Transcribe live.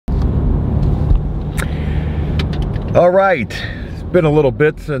All right, it's been a little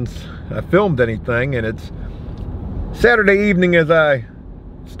bit since I filmed anything, and it's Saturday evening as I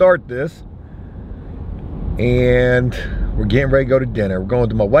start this, and we're getting ready to go to dinner. We're going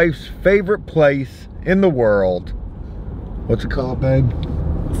to my wife's favorite place in the world. What's it called, babe?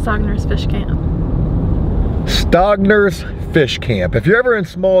 Stogner's Fish Camp. Stogner's Fish Camp. If you're ever in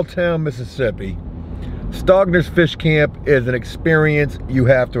small town Mississippi, Stogner's Fish Camp is an experience you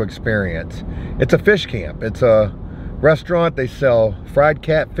have to experience. It's a fish camp. It's a restaurant. They sell fried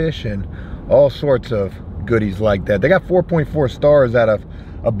catfish and all sorts of goodies like that. They got 4.4 stars out of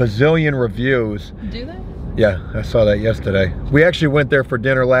a bazillion reviews. Do they? Yeah, I saw that yesterday. We actually went there for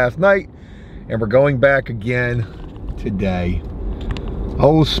dinner last night, and we're going back again today.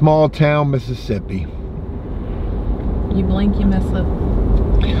 Old small town Mississippi. You blink, you miss it.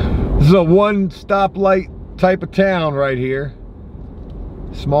 This is a one stoplight type of town right here.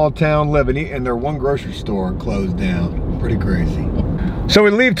 Small town living, and their one grocery store closed down. Pretty crazy. So we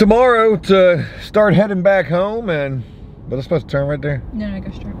leave tomorrow to start heading back home, and was I supposed to turn right there? No,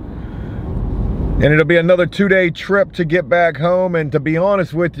 go straight. And it'll be another 2-day trip to get back home. And to be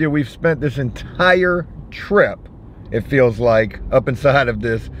honest with you, we've spent this entire trip, it feels like, up inside of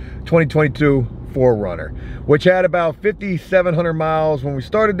this 2022 4Runner, which had about 5,700 miles when we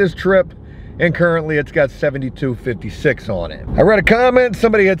started this trip, and currently it's got 7,256 on it. I read a comment,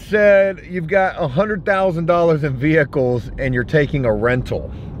 somebody had said, you've got $100,000 in vehicles and you're taking a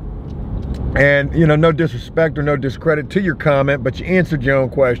rental. And, you know, no disrespect or no discredit to your comment, but you answered your own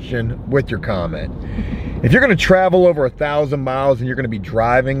question with your comment. If you're gonna travel over 1,000 miles and you're gonna be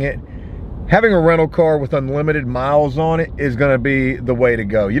driving it, having a rental car with unlimited miles on it is gonna be the way to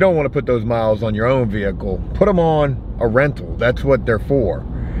go. You don't wanna put those miles on your own vehicle. Put them on a rental. That's what they're for.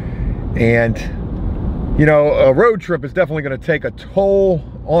 And, you know, a road trip is definitely gonna take a toll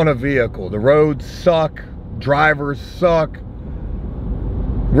on a vehicle. The roads suck, drivers suck.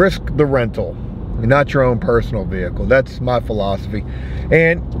 Risk the rental, not your own personal vehicle. That's my philosophy.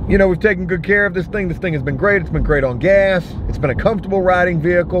 And, you know, we've taken good care of this thing. This thing has been great. It's been great on gas. It's been a comfortable riding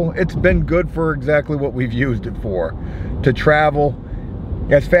vehicle. It's been good for exactly what we've used it for, to travel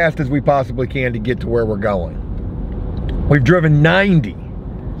as fast as we possibly can to get to where we're going. We've driven 90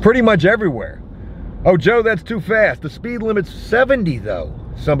 pretty much everywhere. Oh, Joe, that's too fast. The speed limit's 70 though,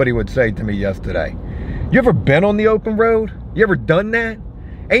 somebody would say to me yesterday. You ever been on the open road? You ever done that?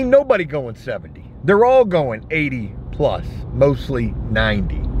 Ain't nobody going 70. They're all going 80 plus, mostly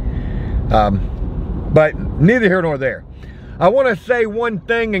 90. But neither here nor there. I want to say one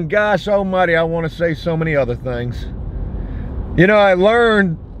thing, and gosh almighty, I want to say so many other things. You know, I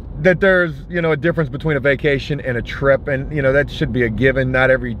learned that there's, you know, a difference between a vacation and a trip, and, you know, that should be a given. Not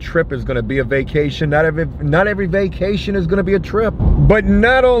every trip is going to be a vacation. Not every vacation is going to be a trip. But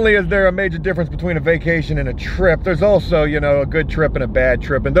not only is there a major difference between a vacation and a trip, there's also, you know, a good trip and a bad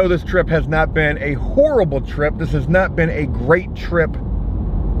trip. And though this trip has not been a horrible trip, this has not been a great trip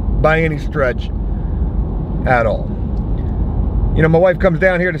by any stretch at all. You know, my wife comes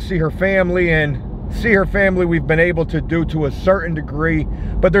down here to see her family, and see her family we've been able to do to a certain degree,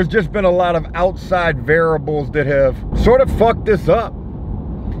 but there's just been a lot of outside variables that have sort of fucked this up.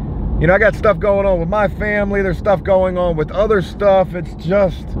 You know, I got stuff going on with my family, there's stuff going on with other stuff. It's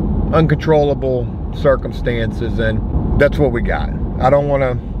just uncontrollable circumstances, and that's what we got. I don't want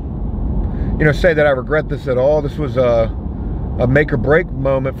to, you know, say that I regret this at all. This was a make or break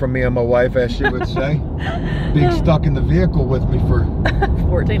moment for me and my wife, as she would say. Being stuck in the vehicle with me for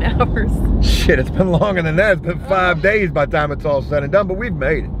 14 hours. Shit, it's been longer than that. It's been 5 days by the time it's all said and done, but we've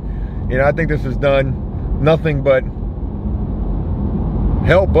made it. You know, I think this has done nothing but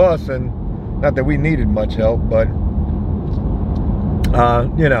help us, and not that we needed much help, but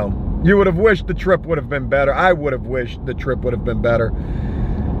you know, you would have wished the trip would have been better. I would have wished the trip would have been better.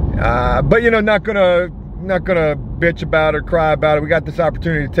 But, you know, not gonna bitch about it, cry about it. We got this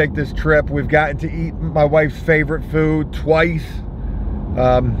opportunity to take this trip. We've gotten to eat my wife's favorite food twice.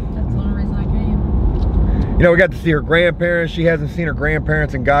 That's the only reason I came. You know, we got to see her grandparents. She hasn't seen her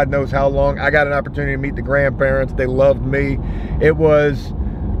grandparents in God knows how long. I got an opportunity to meet the grandparents. They loved me. It was,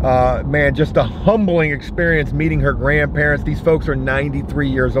 man, just a humbling experience meeting her grandparents. These folks are 93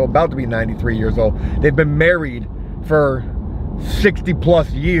 years old, about to be 93 years old. They've been married for 60 plus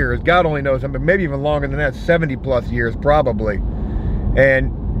years. God only knows, I mean, maybe even longer than that, 70 plus years probably.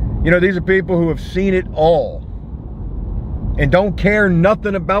 And, you know, these are people who have seen it all and don't care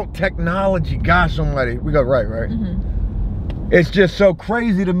nothing about technology. Gosh almighty, we got right? Mm-hmm. It's just so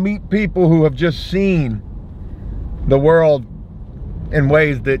crazy to meet people who have just seen the world in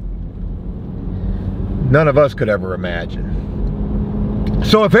ways that none of us could ever imagine.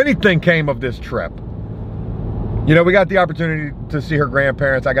 So if anything came of this trip, You know, we got the opportunity to see her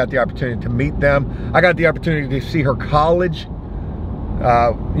grandparents. I got the opportunity to meet them. I got the opportunity to see her college,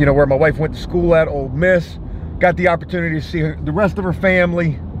 you know, where my wife went to school at, Ole Miss. Got the opportunity to see the rest of her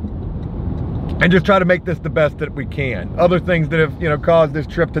family and just try to make this the best that we can. Other things that have, you know, caused this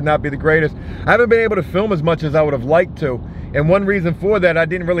trip to not be the greatest. I haven't been able to film as much as I would have liked to. And one reason for that, I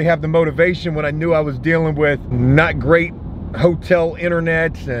didn't really have the motivation when I knew I was dealing with not great hotel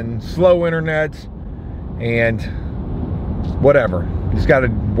internets and slow internets and whatever. You just got to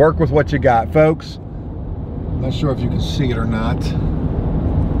work with what you got, folks. Not sure if you can see it or not.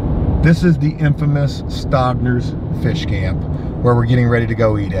 This is the infamous Stogner's Fish Camp where we're getting ready to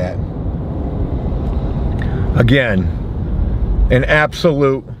go eat at. Again, an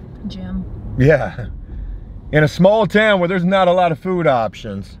absolute gym. Yeah. In a small town where there's not a lot of food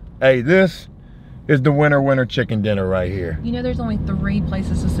options. Hey, this is the winter chicken dinner right here. You know, there's only 3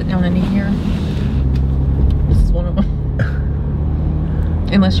 places to sit down and eat here. This is one of them.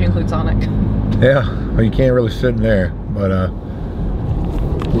 Unless you include Sonic. Yeah, well, you can't really sit in there, but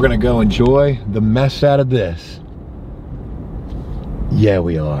we're gonna go enjoy the mess out of this. Yeah,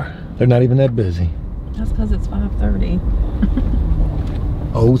 we are. They're not even that busy. That's because it's 5:30.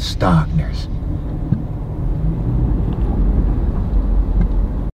 Old Stogner's.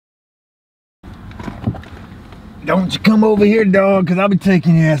 Don't you come over here, dog, because I'll be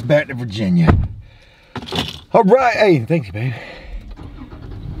taking your ass back to Virginia. All right, hey, thank you, babe.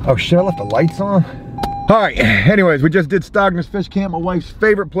 Oh shit, I left the lights on? All right, anyways, we just did Stogner's Fish Camp, my wife's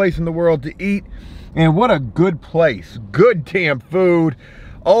favorite place in the world to eat. And what a good place. Good damn food.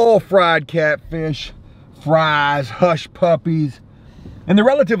 All fried catfish, fries, hush puppies. And they're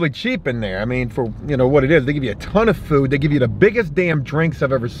relatively cheap in there. I mean, for, you know, what it is, they give you a ton of food. They give you the biggest damn drinks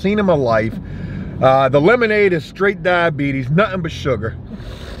I've ever seen in my life. The lemonade is straight diabetes, nothing but sugar.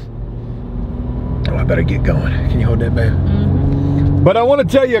 Oh, I better get going. Can you hold that, babe? Mm-hmm. But I want to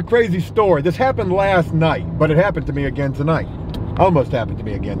tell you a crazy story. This happened last night, but it happened to me again tonight. Almost happened to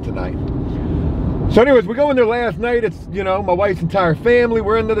me again tonight. So anyways, we go in there last night. It's, you know, my wife's entire family.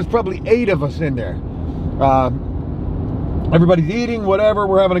 We're in there. There's probably 8 of us in there. Everybody's eating, whatever.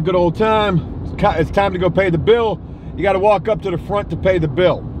 We're having a good old time. It's time to go pay the bill. You got to walk up to the front to pay the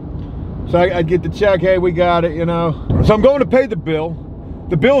bill. So I get the check. Hey, we got it, you know. So I'm going to pay the bill.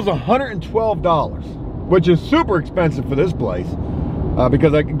 The bill's $112, which is super expensive for this place.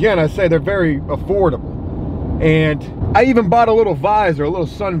 Because, again, I say they're very affordable. And I even bought a little visor, a little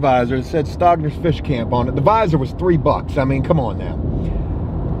sun visor that said Stogner's Fish Camp on it. The visor was $3. I mean, come on now.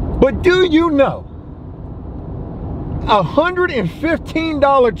 But do you know,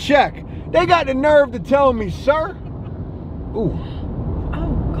 $115 check, they got the nerve to tell me, sir, ooh.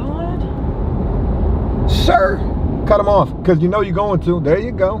 Oh, God. Sir, cut them off, because you know you're going to. There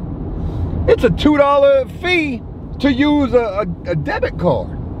you go. It's a $2 fee to use a debit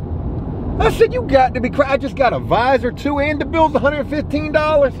card. I said, you got to be crazy. I just got a visor too, and the bill's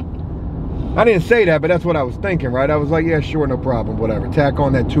 $115. I didn't say that, but that's what I was thinking, right? I was like, yeah, sure, no problem, whatever. Tack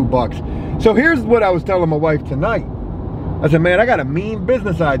on that $2. So here's what I was telling my wife tonight. I said, man, I got a mean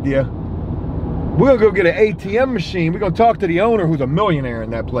business idea. We're gonna go get an ATM machine. We're gonna talk to the owner, who's a millionaire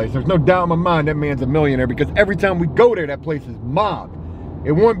in that place. There's no doubt in my mind that man's a millionaire, because every time we go there, that place is mobbed.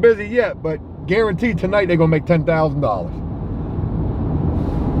 It wasn't busy yet, but guaranteed tonight they're gonna make $10,000.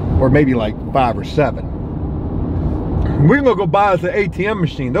 Or maybe like 5 or 7. We're gonna go buy us an ATM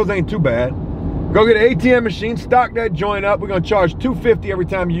machine. Those ain't too bad. Go get an ATM machine, stock that joint up. We're gonna charge $2.50 every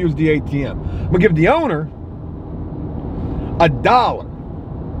time you use the ATM. I'm gonna give the owner $1,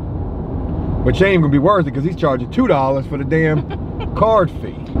 which ain't even gonna be worth it because he's charging $2 for the damn card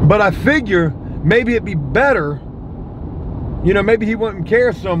fee. But I figure maybe it'd be better, you know, maybe he wouldn't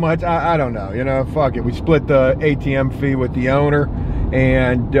care so much. I don't know, you know, fuck it. We split the ATM fee with the owner,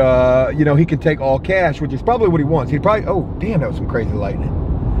 and you know, he can take all cash, which is probably what he wants. He probably, oh damn, that was some crazy lightning.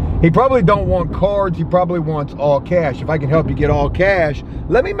 He probably don't want cards, he probably wants all cash. If I can help you get all cash,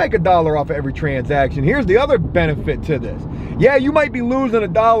 let me make $1 off of every transaction. Here's the other benefit to this. Yeah, you might be losing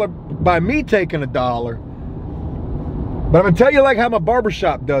 $1 by me taking $1, but I'm gonna tell you like how my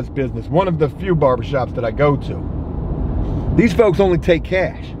barbershop does business, one of the few barbershops that I go to. These folks only take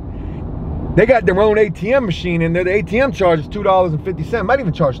cash. They got their own ATM machine in there. The ATM charges $2.50, might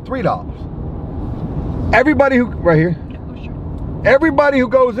even charge $3. Everybody who, right here, everybody who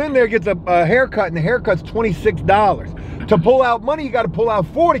goes in there gets a haircut, and the haircut's $26. To pull out money, you got to pull out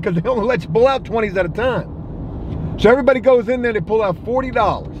 40 because they only let you pull out 20s at a time. So everybody goes in there, they pull out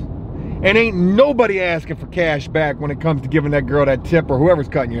 $40. And ain't nobody asking for cash back when it comes to giving that girl that tip or whoever's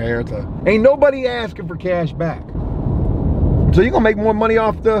cutting your hair. Ain't nobody asking for cash back. So you're gonna make more money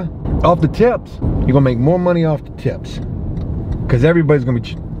off the tips. you're gonna make more money off the tips, because everybody's gonna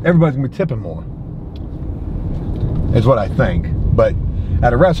be tipping more. Is what I think. But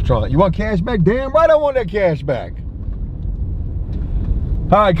at a restaurant, you want cash back? Damn right I want that cash back.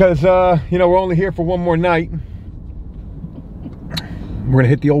 All right, because you know, we're only here for one more night. We're gonna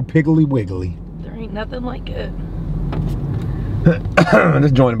hit the old Piggly Wiggly. There ain't nothing like it.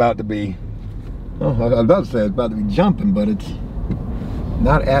 This joint about to be, oh, I was about to say it's about to be jumping, but it's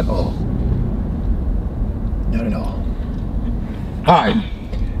not at all. Not at all. All right.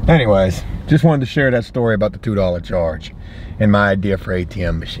 Anyways, just wanted to share that story about the $2 charge and my idea for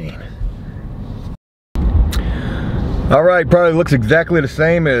ATM machine. All right, probably looks exactly the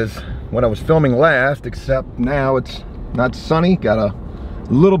same as when I was filming last, except now it's not sunny, got a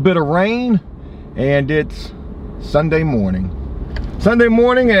little bit of rain, and it's Sunday morning. Sunday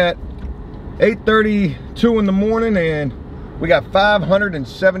morning at 8:32 in the morning, and we got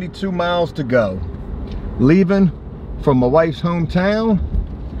 572 miles to go. Leaving from my wife's hometown.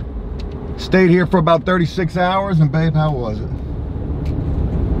 Stayed here for about 36 hours, and babe, how was it?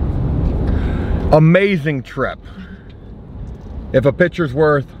 Amazing trip. If a picture's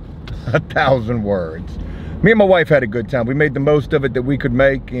worth 1,000 words. Me and my wife had a good time. We made the most of it that we could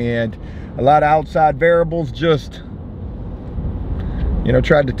make, and a lot of outside variables just, you know,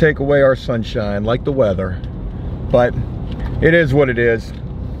 tried to take away our sunshine, like the weather. But it is what it is.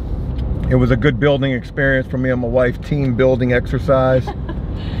 It was a good building experience for me and my wife, team building exercise.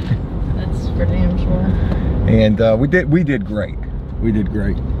 That's for damn sure. And we did great. We did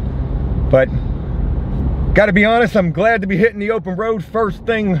great. But gotta be honest, I'm glad to be hitting the open road first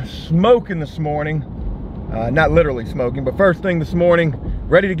thing smoking this morning. Not literally smoking, but first thing this morning,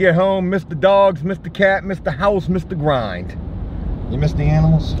 ready to get home, miss the dogs, miss the cat, miss the house, miss the grind. You miss the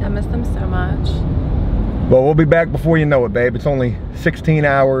animals? I miss them so much. Well, we'll be back before you know it, babe. It's only 16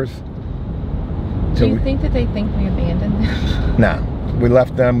 hours. Do you think that they think we abandoned them? Nah, we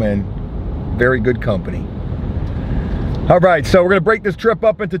left them in very good company. All right, so we're gonna break this trip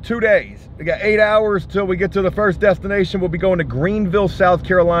up into 2 days. We got 8 hours till we get to the first destination. We'll be going to Greenville, South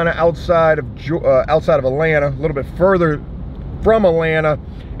Carolina, outside of Atlanta, a little bit further from Atlanta,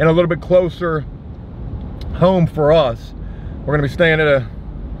 and a little bit closer home for us. We're gonna be staying at a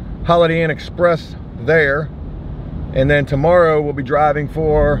Holiday Inn Express there, and then tomorrow we'll be driving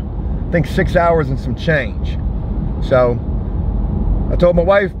for, I think, 6 hours and some change. So I told my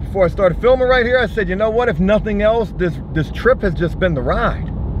wife before I started filming right here, I said, you know what, if nothing else, this trip has just been the ride.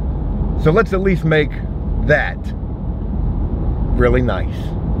 So let's at least make that really nice.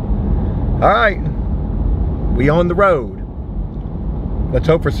 All right, we on the road. Let's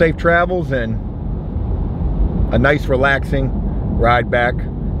hope for safe travels and a nice relaxing ride back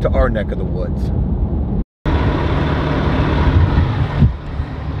to our neck of the woods.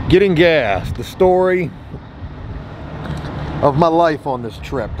 Getting gas, the story of my life on this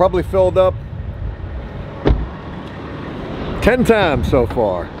trip. Probably filled up 10 times so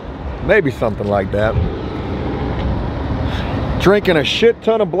far. Maybe something like that. Drinking a shit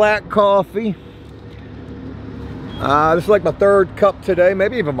ton of black coffee. This is like my 3rd cup today,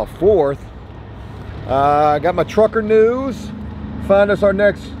 maybe even my 4th. I got my trucker news. Find us our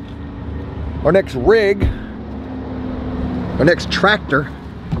next rig, our next tractor,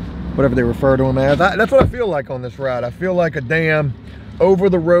 whatever they refer to them as. That's what I feel like on this ride. I feel like a damn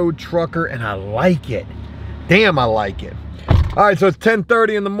over-the-road trucker, and I like it. Damn, I like it. All right, so it's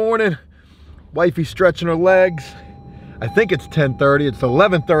 10:30 in the morning. Wifey's stretching her legs. I think it's 10:30. It's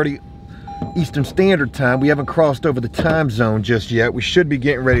 11:30 Eastern Standard Time. We haven't crossed over the time zone just yet. We should be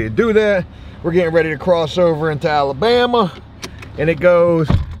getting ready to do that. We're getting ready to cross over into Alabama, and it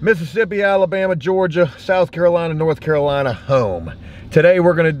goes Mississippi, Alabama, Georgia, South Carolina, North Carolina, home. Today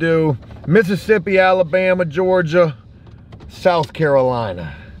we're gonna do Mississippi, Alabama, Georgia, South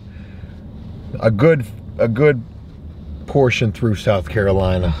Carolina. A good portion through South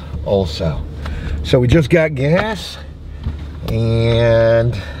Carolina also. So we just got gas,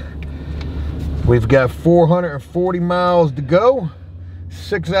 and we've got 440 miles to go,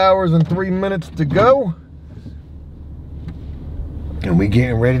 6 hours and 3 minutes to go, and we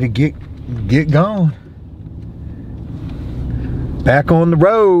getting ready to get going. Back on the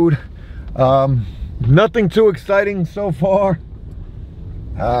road. Nothing too exciting so far.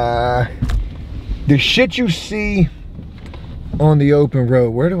 The shit you see on the open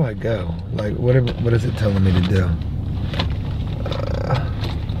road, where do I go? Like, what is it telling me to do?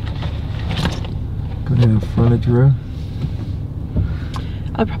 Go to the frontage road.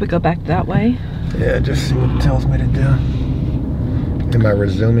 I'll probably go back that way. Yeah, just see what it tells me to do. Am I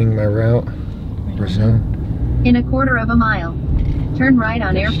resuming my route? Resume. In a quarter of a mile, turn right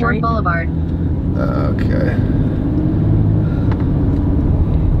on Airport Boulevard. Okay.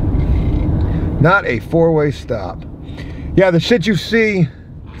 Not a four-way stop. Yeah, the shit you see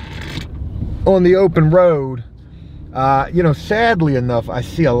on the open road, you know, sadly enough, I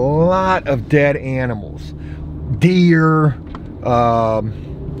see a lot of dead animals. Deer,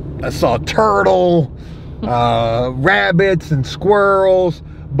 I saw turtle, rabbits and squirrels,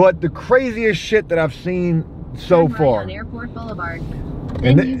 but the craziest shit that I've seen so Turn right far. on Airport Boulevard.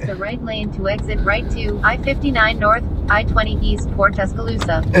 Then use the right lane to exit right to I-59 North, I-20 East, Port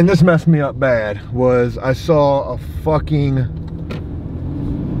Tuscaloosa. And this messed me up bad, was I saw a fucking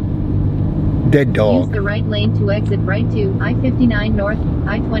dead dog. Use the right lane to exit right to I-59 North,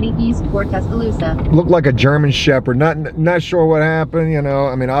 I-20 East, Port Tuscaloosa. Looked like a German Shepherd. Not sure what happened, you know.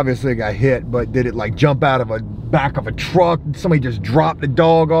 I mean, obviously it got hit, but did it like jump out of a back of a truck? Somebody just dropped the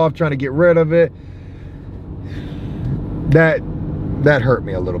dog off trying to get rid of it. That hurt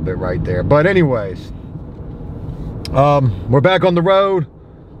me a little bit right there. But anyways, we're back on the road.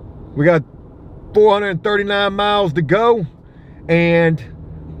 We got 439 miles to go, and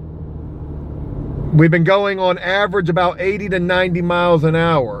we've been going on average about 80 to 90 miles an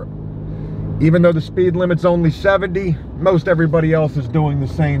hour. Even though the speed limit's only 70, most everybody else is doing the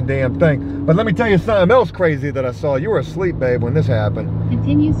same damn thing. But let me tell you something else crazy that I saw. You were asleep, babe, when this happened.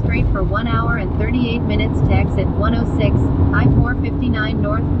 Continue straight for 1 hour and 38 minutes to exit 106, I-459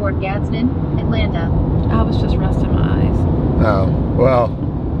 North, Port Gadsden, Atlanta. I was just resting my eyes. Oh,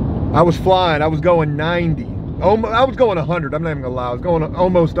 well, I was flying. I was going 90. I was going 100. I'm not even gonna lie. I was going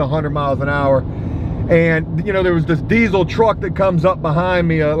almost 100 miles an hour. And, you know, there was this diesel truck that comes up behind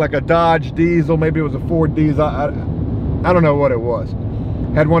me, like a Dodge diesel. Maybe it was a Ford diesel. I don't know what it was.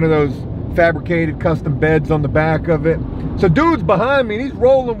 Had one of those fabricated custom beds on the back of it. So dude's behind me, and he's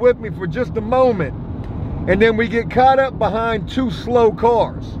rolling with me for just a moment. And then we get caught up behind two slow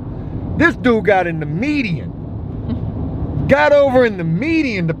cars. This dude got in the median. Got over in the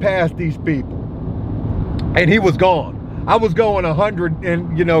median to pass these people. And he was gone. I was going 100,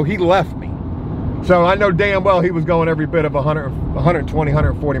 and, you know, he left me. So I know damn well he was going every bit of 120,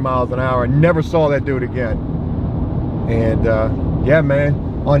 140 miles an hour. I never saw that dude again. And yeah, man,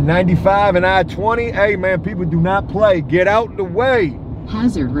 on 95 and I-20, hey man, people do not play. Get out the way.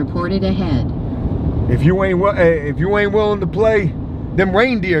 Hazard reported ahead. If you ain't willing to play them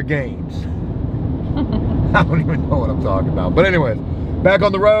reindeer games. I don't even know what I'm talking about. But anyways, back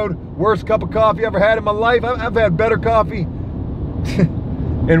on the road. Worst cup of coffee I ever had in my life. I've had better coffee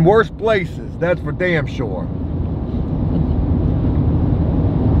in worse places. That's for damn sure.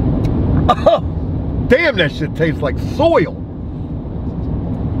 Oh, damn, that shit tastes like soil.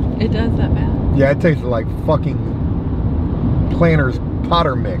 It does that bad? Yeah, it tastes like fucking Planter's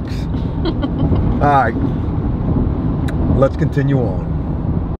Potter mix. All right, let's continue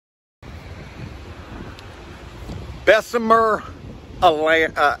on. Bessemer,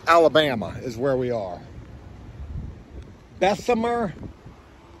 Alabama is where we are. Bessemer,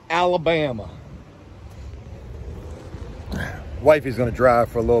 Alabama. Wifey's gonna drive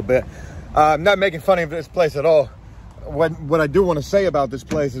for a little bit. I'm not making fun of this place at all. What I do want to say about this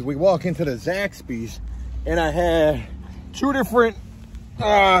place is we walk into the Zaxby's, and I had two different,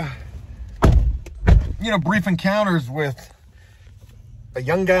 you know, brief encounters with a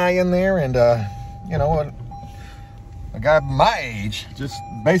young guy in there and, you know, a guy my age, just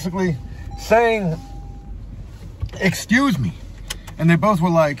basically saying, "Excuse me." And they both were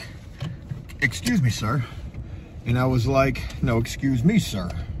like, "Excuse me, sir." And I was like, "No, excuse me, sir."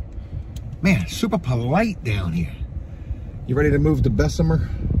 Man, super polite down here. You ready to move to Bessemer?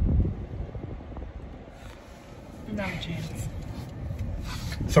 Not a chance.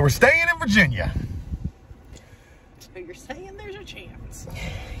 So we're staying in Virginia. So you're saying there's a chance.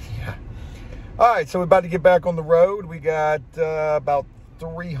 Yeah. All right, so we're about to get back on the road. We got about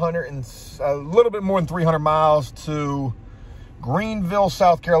 300 and a little bit more than 300 miles to Greenville,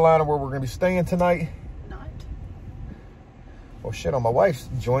 South Carolina, where we're going to be staying tonight. Not. Well, shit, on my wife's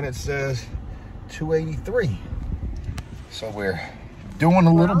joint it says 283. So we're doing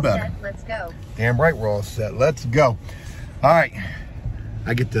a little better. Set. Let's go. Damn right we're all set. Let's go. All right.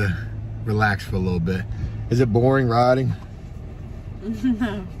 I get to relax for a little bit. Is it boring riding?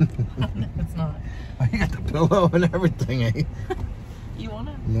 No, it's not. You got the pillow and everything, eh? You want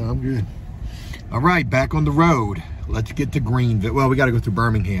it? No, I'm good. All right, back on the road. Let's get to Greenville. Well, we got to go through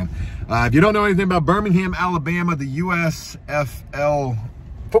Birmingham. If you don't know anything about Birmingham, Alabama, the USFL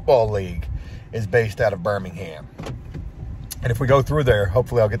Football League is based out of Birmingham. And if we go through there,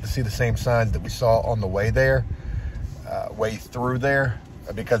 hopefully I'll get to see the same signs that we saw on the way there, way through there,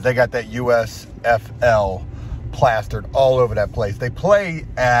 because they got that USFL plastered all over that place. They play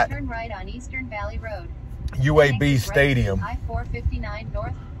at Turn right on Eastern Valley Road. UAB Stadium. I-459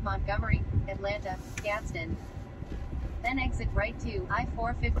 North, Montgomery, Atlanta, Gadsden. Then exit right to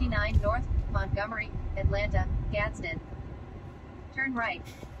I-459 North, Montgomery, Atlanta, Gadsden. Turn right.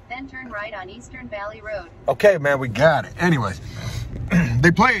 Then turn right on Eastern Valley Road. Okay, man, we got it. Anyways,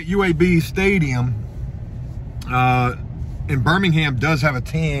 they play at UAB Stadium. And Birmingham does have a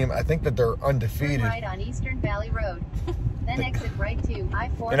team. I think that they're undefeated. Turn right on Eastern Valley Road. Then exit right to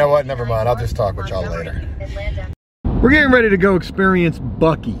I-459. You know what? Never mind. I'll just talk with y'all later. Atlanta. We're getting ready to go experience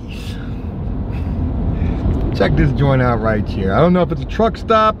Buc-ee's. Check this joint out right here. I don't know if it's a truck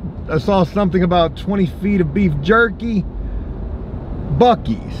stop. I saw something about 20 feet of beef jerky.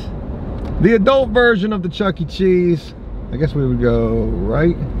 Buc-ee's. The adult version of the Chuck E. Cheese. I guess we would go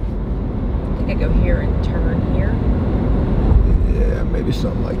right. I think I go here and turn here. Yeah, maybe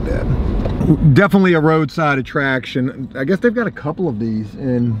something like that. Definitely a roadside attraction. I guess they've got a couple of these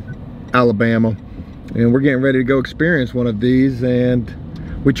in Alabama. And we're getting ready to go experience one of these. And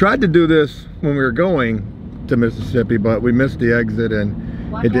we tried to do this when we were going to Mississippi, but we missed the exit and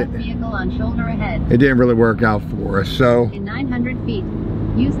Watch out, vehicle on shoulder ahead. It didn't really work out for us. So in 900 feet,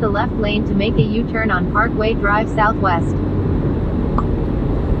 use the left lane to make a U-turn on Parkway Drive Southwest.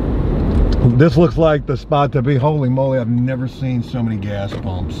 this looks like the spot to be. Holy moly, I've never seen so many gas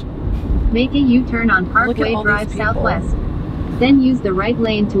pumps. Make a U-turn on Parkway Drive Southwest. Then use the right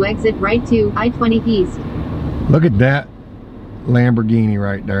lane to exit right to I-20 East. Look at that Lamborghini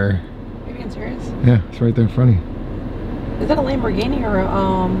right there. Are you being serious? Yeah, it's right there in front of you. Is that a Lamborghini or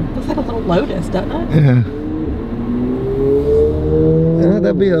looks like a little Lotus, doesn't it? Yeah. Yeah,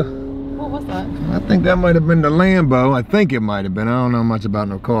 that'd be a... What was that? I think that might have been the Lambo. I think it might have been. I don't know much about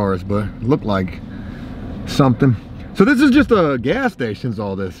no cars, but it looked like something. So this is just a gas station,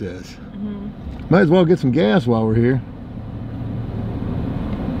 all this is. Mm-hmm. Might as well get some gas while we're here.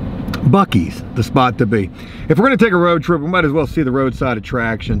 Buc-ee's, the spot to be. If we're gonna take a road trip, we might as well see the roadside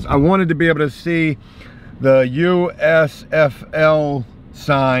attractions. I wanted to be able to see the USFL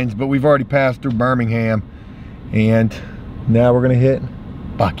signs, but we've already passed through Birmingham. And now we're gonna hit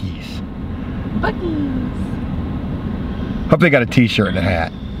Buc-ee's. Buc-ee's. Hope they got a t-shirt and a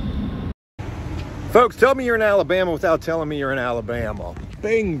hat. Folks, tell me you're in Alabama without telling me you're in Alabama.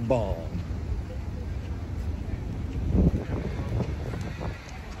 Bing bong.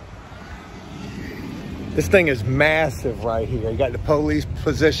 This thing is massive right here. You got the police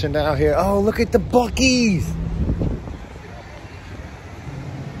positioned out here. Oh, look at the Buc-ee's.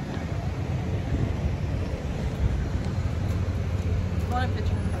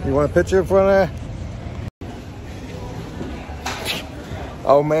 You want a picture in front of that?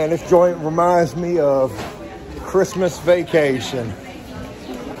 Oh man, this joint reminds me of Christmas Vacation.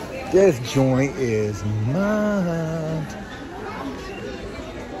 This joint is mine.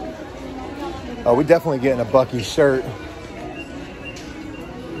 Oh, we definitely getting a Buc-ee's shirt.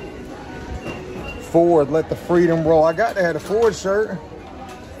 Ford, let the freedom roll. I got to have a Ford shirt.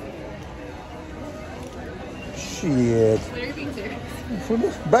 Shit. For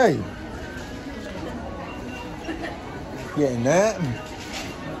this babe. Getting that.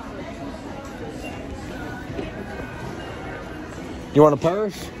 You want a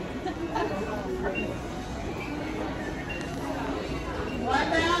purse?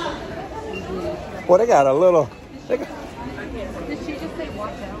 Well, they got a little. Did she just say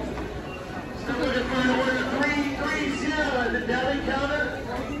watch out? Order 330 at the deli counter.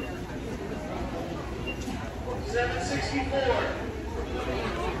 764.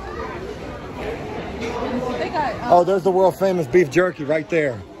 Oh, there's the world famous beef jerky right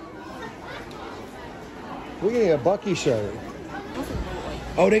there. We need a Buc-ee's shirt.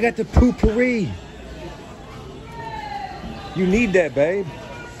 Oh, they got the poopery. You need that, babe.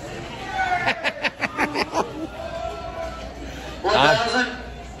 1,000?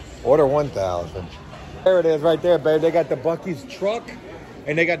 Order 1,000. There it is right there, babe. They got the Buc-ee's truck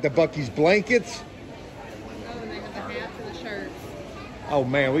and they got the Buc-ee's blankets. Oh, and they have the hats and the shirts. Oh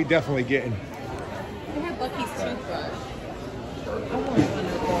man, we definitely getting. They have Buc-ee's toothbrush.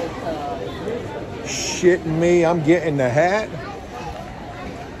 Shitting me, I'm getting the hat.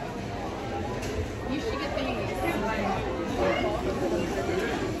 You should get these.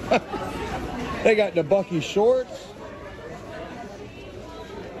 They got the Buc-ee's shorts.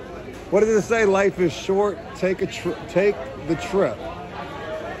 What does it say? Life is short. Take the trip.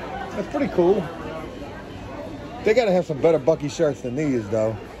 That's pretty cool. They gotta have some better Buc-ee's shirts than these,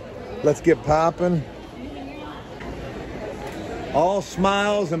 though. Let's get popping. All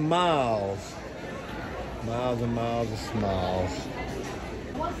smiles and miles. Miles and miles of smiles.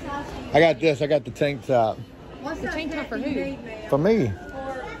 I got this. I got the tank top. The tank top for who? For me.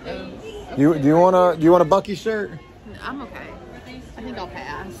 Do you want a Bucky shirt? I'm okay. I think I'll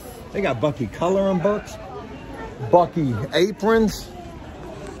pass. They got Bucky coloring books, Bucky aprons.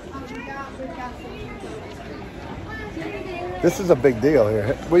 This is a big deal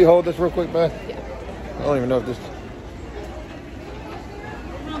here. Will you hold this real quick, Beth? Yeah. I don't even know if this.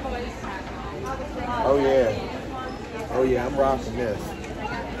 Oh yeah. Oh yeah, I'm rocking this.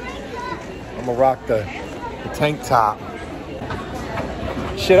 I'm gonna rock the tank top.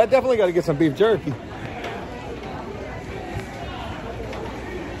 Shit, I definitely gotta get some beef jerky.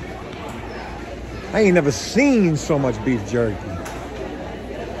 I ain't never seen so much beef jerky.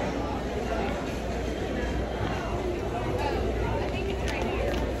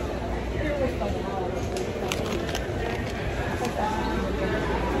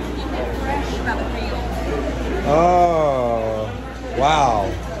 Oh, wow.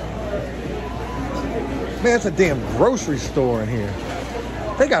 Man, it's a damn grocery store in here.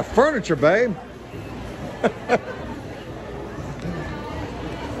 They got furniture, babe.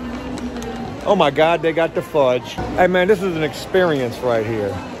 Oh my God, they got the fudge. Hey man, this is an experience right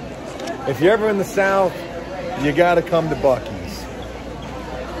here. If you're ever in the South, you gotta come to Buc-ee's.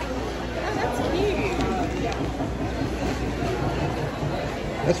 That's cute.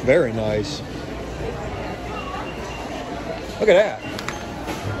 That's very nice. Look at that.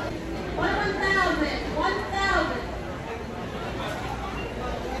 1,000.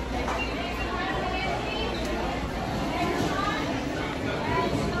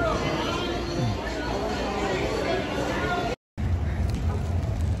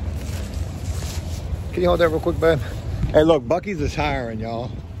 Can you hold that real quick, babe? Hey, look, Buc-ee's is hiring,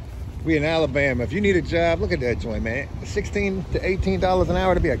 y'all. We in Alabama. If you need a job, look at that joint, man. $16 to $18 an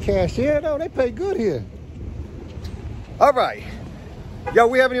hour to be a cashier. No, they pay good here. All right. Yo,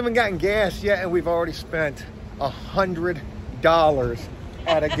 we haven't even gotten gas yet, and we've already spent $100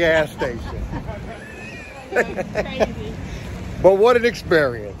 at a gas station. Crazy. But what an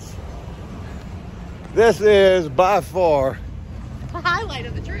experience. This is by far The highlight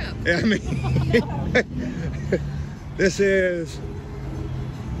of the trip. I mean, this is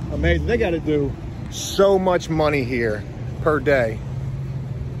amazing. They got to do so much money here per day.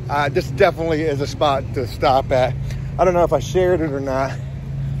 This definitely is a spot to stop at. I don't know if I shared it or not,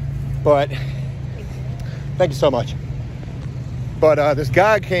 but thank you so much. But this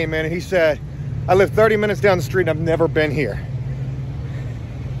guy came in and he said, I live 30 minutes down the street and I've never been here.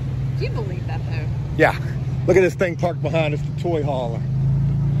 Do you believe that though? Yeah. Look at this thing parked behind us, the toy hauler.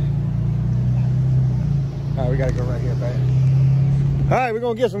 All right, we gotta go right here, babe. All right, we're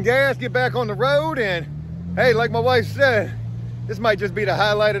gonna get some gas, get back on the road, and hey, like my wife said, this might just be the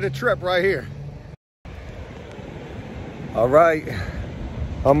highlight of the trip right here. All right,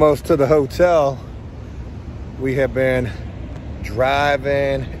 almost to the hotel. We have been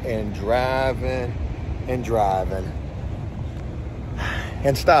driving and driving and driving.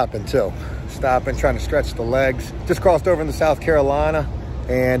 And stopping too. Stopping, trying to stretch the legs. Just crossed over into South Carolina,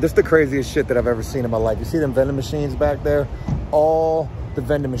 and this is the craziest shit that I've ever seen in my life. You see them vending machines back there? All the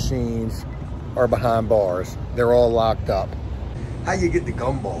vending machines are behind bars. They're all locked up. How you get the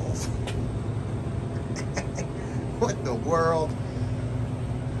gumballs? What in the world?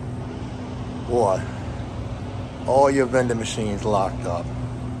 What? All your vending machines locked up.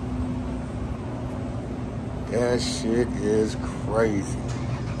 That shit is crazy.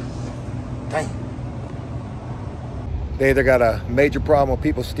 Dang. They either got a major problem with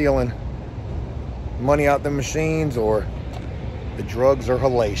people stealing money out the machines, or the drugs are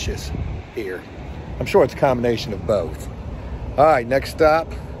hellacious here. I'm sure it's a combination of both. All right, next stop,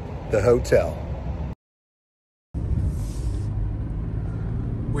 the hotel.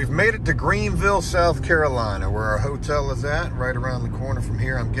 We've made it to Greenville, South Carolina, where our hotel is at, right around the corner from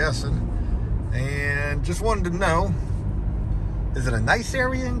here, I'm guessing. And just wanted to know, is it a nice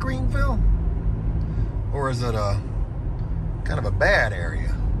area in Greenville? Or is it a kind of a bad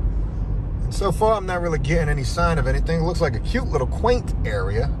area? And so far, I'm not really getting any sign of anything. It looks like a cute little quaint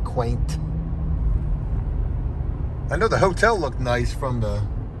area. Quaint. I know the hotel looked nice from the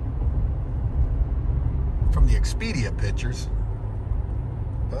Expedia pictures.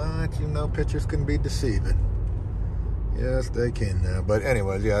 But, you know, pictures can be deceiving. Yes, they can now. But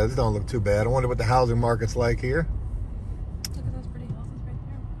anyways, yeah, this don't look too bad. I wonder what the housing market's like here. Look at those pretty houses right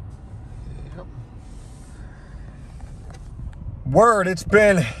there. Yep. Word, it's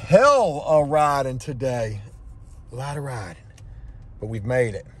been hell a riding today. A lot of riding. But we've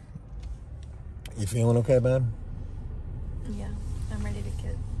made it. You feeling okay, man? Yeah, I'm ready to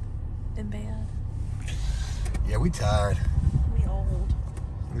get in bed. Yeah, we tired. We old.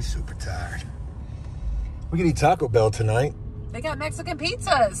 We super tired. We can eat Taco Bell tonight. They got Mexican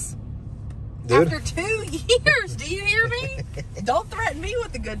pizzas. Dude. After 2 years, do you hear me? Don't threaten me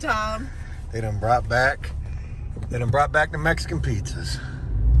with a good time. They done brought back the Mexican pizzas.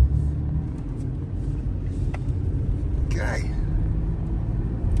 Okay.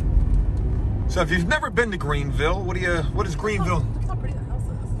 So if you've never been to Greenville, what is Greenville? Look how pretty the house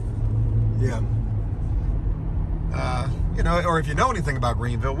is. Yeah. You know, or if you know anything about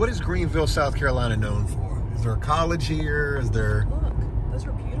Greenville, what is Greenville, South Carolina known for? Is there a college here? Is there... Look, those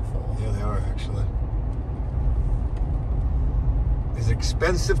are beautiful. Yeah, they are actually. Is it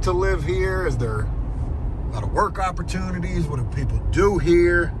expensive to live here? Is there a lot of work opportunities? What do people do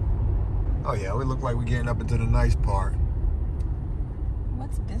here? Oh yeah, we look like we're getting up into the nice part.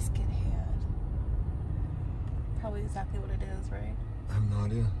 What's Biscuit Head? Probably exactly what it is, right? I have no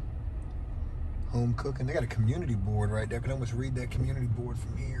idea. Home cooking. They got a community board right there. I can almost read that community board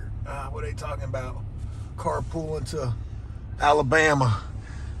from here. What are they talking about? Carpooling to Alabama,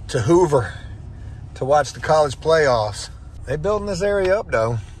 to Hoover, to watch the college playoffs. They building this area up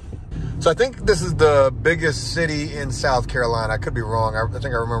though. So I think this is the biggest city in South Carolina. I could be wrong. I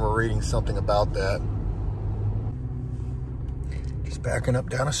think I remember reading something about that. Just backing up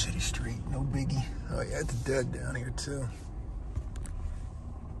down a city street. No biggie. Oh yeah, it's dead down here too.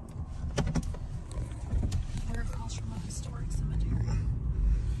 We're across from a historic cemetery.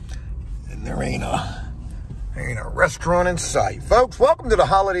 And there ain't a restaurant in sight. Folks, welcome to the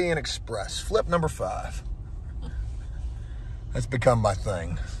Holiday Inn Express. Flip number 5. That's become my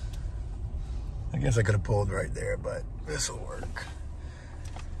thing. I guess I could have pulled right there, but this'll work.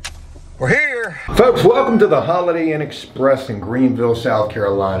 We're here. Folks, welcome to the Holiday Inn Express in Greenville, South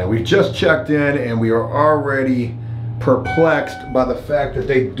Carolina. We've just checked in and we are already perplexed by the fact that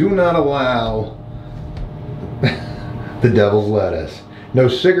they do not allow the devil's lettuce. No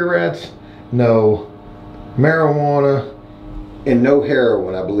cigarettes, no marijuana, and no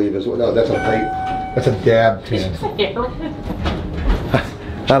heroin, I believe is what. No, that's a vape. That's a dab tin.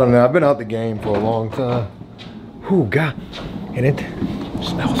 I don't know. I've been out the game for a long time. Ooh, God. And it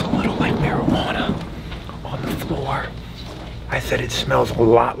smells a little like marijuana on the floor. I said it smells a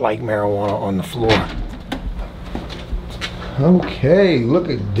lot like marijuana on the floor. Okay, look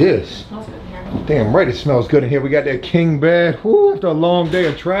at this. Smells good in here. Damn right, it smells good in here. We got that king bed. Woo, after a long day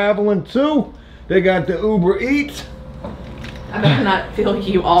of traveling too. They got the Uber Eats. I better not feel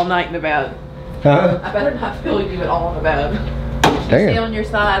you all night in the bed. Huh? I better not feel you at all in the bed. You Damn. stay on your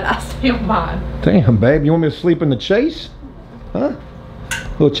side, I stay on mine. Damn, babe, you want me to sleep in the Chase? Huh?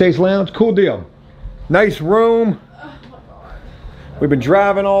 Little Chase Lounge? Cool deal. Nice room. Oh my God. We've been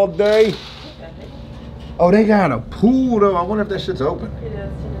driving all day. Oh, they got a pool though. I wonder if that shit's open. It is 10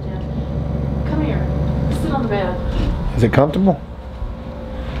 to 10. Come here. Sit on the bed. Is it comfortable?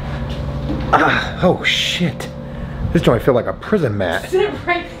 Ah, oh shit. This joint feel like a prison mat. Sit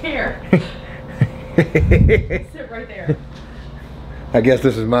right there. Sit right there. I guess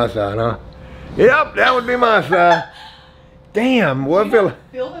this is my side, huh? Yep, that would be my side. Damn, what feel?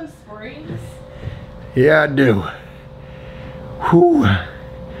 Feel those springs? Yeah, I do. Whew.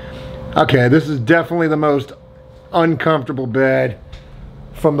 Okay, this is definitely the most uncomfortable bed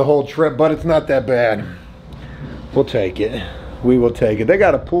from the whole trip, but it's not that bad. We'll take it. We will take it. They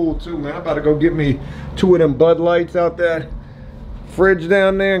got a pool too, man. I'm about to go get me 2 of them Bud Lights out that fridge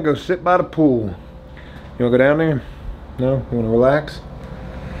down there and go sit by the pool. You wanna go down there? No? You wanna relax?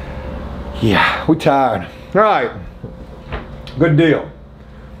 Yeah, we tired. All right, good deal.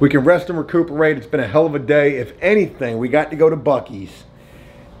 We can rest and recuperate. It's been a hell of a day. If anything, we got to go to Buc-ee's.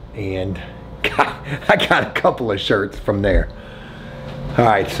 And I got a couple of shirts from there. All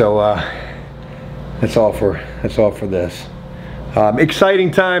right, so that's all for this.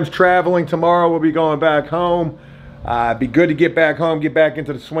 Exciting times traveling. Tomorrow we'll be going back home. Be good to get back home, get back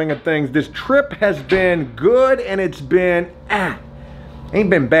into the swing of things. This trip has been good, and it's been ain't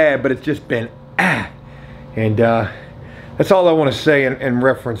been bad, but it's just been and that's all I want to say in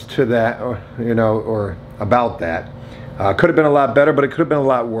reference to that, or or about that. Could have been a lot better, but it could have been a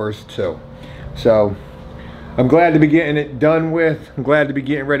lot worse too. So I'm glad to be getting it done with. I'm glad to be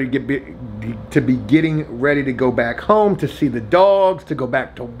getting ready to getting ready to go back home, to see the dogs, to go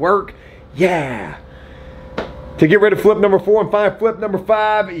back to work. Yeah. To get ready to flip number 4 and find flip number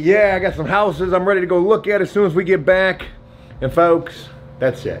 5. Yeah, I got some houses I'm ready to go look at as soon as we get back. And folks,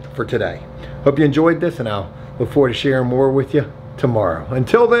 that's it for today. Hope you enjoyed this, and I'll look forward to sharing more with you tomorrow.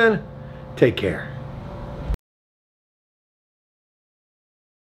 Until then, take care.